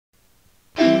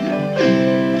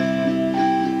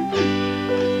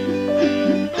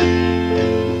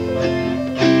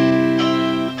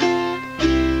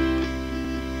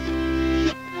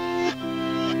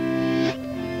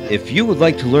If you would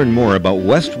like to learn more about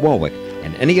West Warwick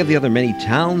and any of the other many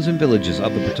towns and villages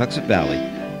of the Pawtuxet Valley,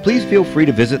 please feel free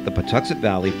to visit the Pawtuxet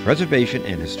Valley Preservation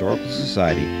and Historical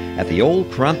Society at the Old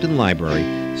Crompton Library,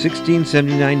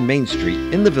 1679 Main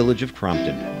Street in the village of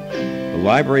Crompton. The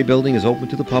library building is open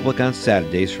to the public on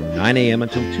Saturdays from 9 a.m.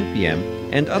 until 2 p.m.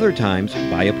 and other times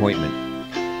by appointment.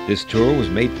 This tour was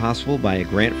made possible by a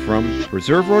grant from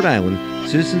Preserve Rhode Island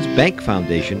Citizens Bank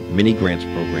Foundation Mini Grants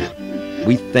Program.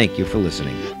 We thank you for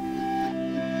listening.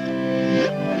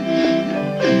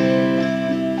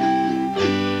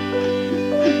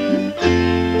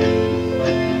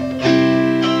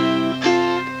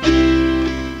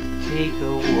 Take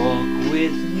a walk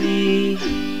with me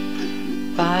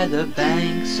by the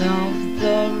banks of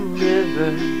the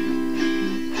river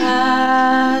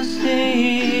as the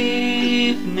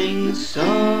evening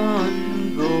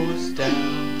sun goes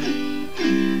down.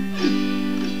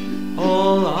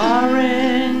 All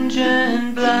orange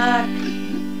and black,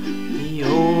 the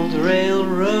old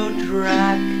railroad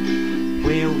track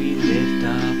where we lift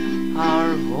up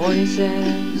our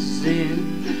voices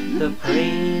in the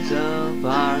praise of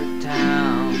our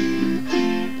town.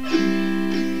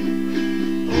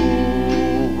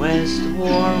 Oh, West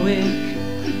Warwick,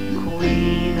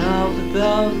 Queen of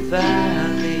the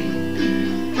Valley,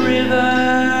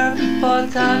 River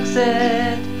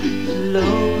Pawtuxet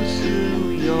flows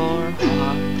through your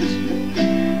heart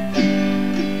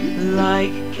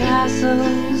like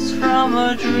castles from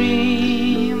a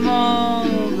dream. All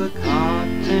the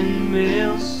cotton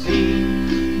mills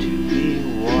seem to be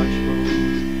watchful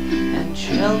and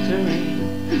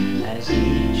sheltering as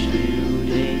each new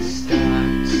day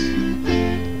starts.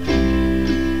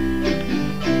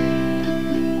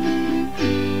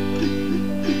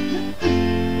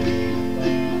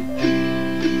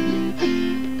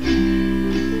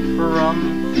 From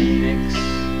Phoenix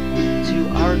to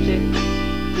Arctic,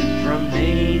 from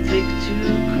Natick to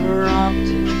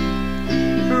Crompton,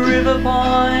 River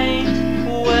Point,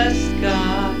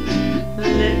 Westcott,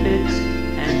 Lippet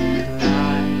and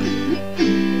Clyde.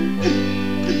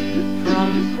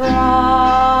 From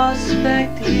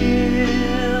Prospect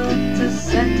Hill to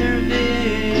Centerville,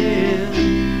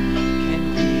 can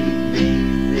we make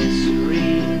this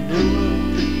renewal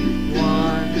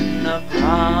one of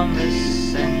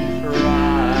promise and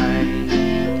pride?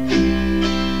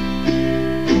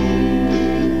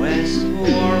 Oh, West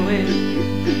Warwick,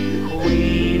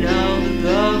 Queen of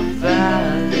the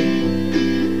Valley,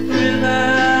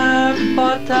 River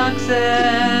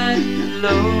Pawtuxet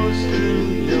flows through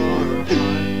your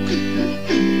heart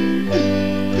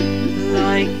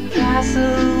like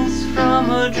castles from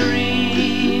a dream.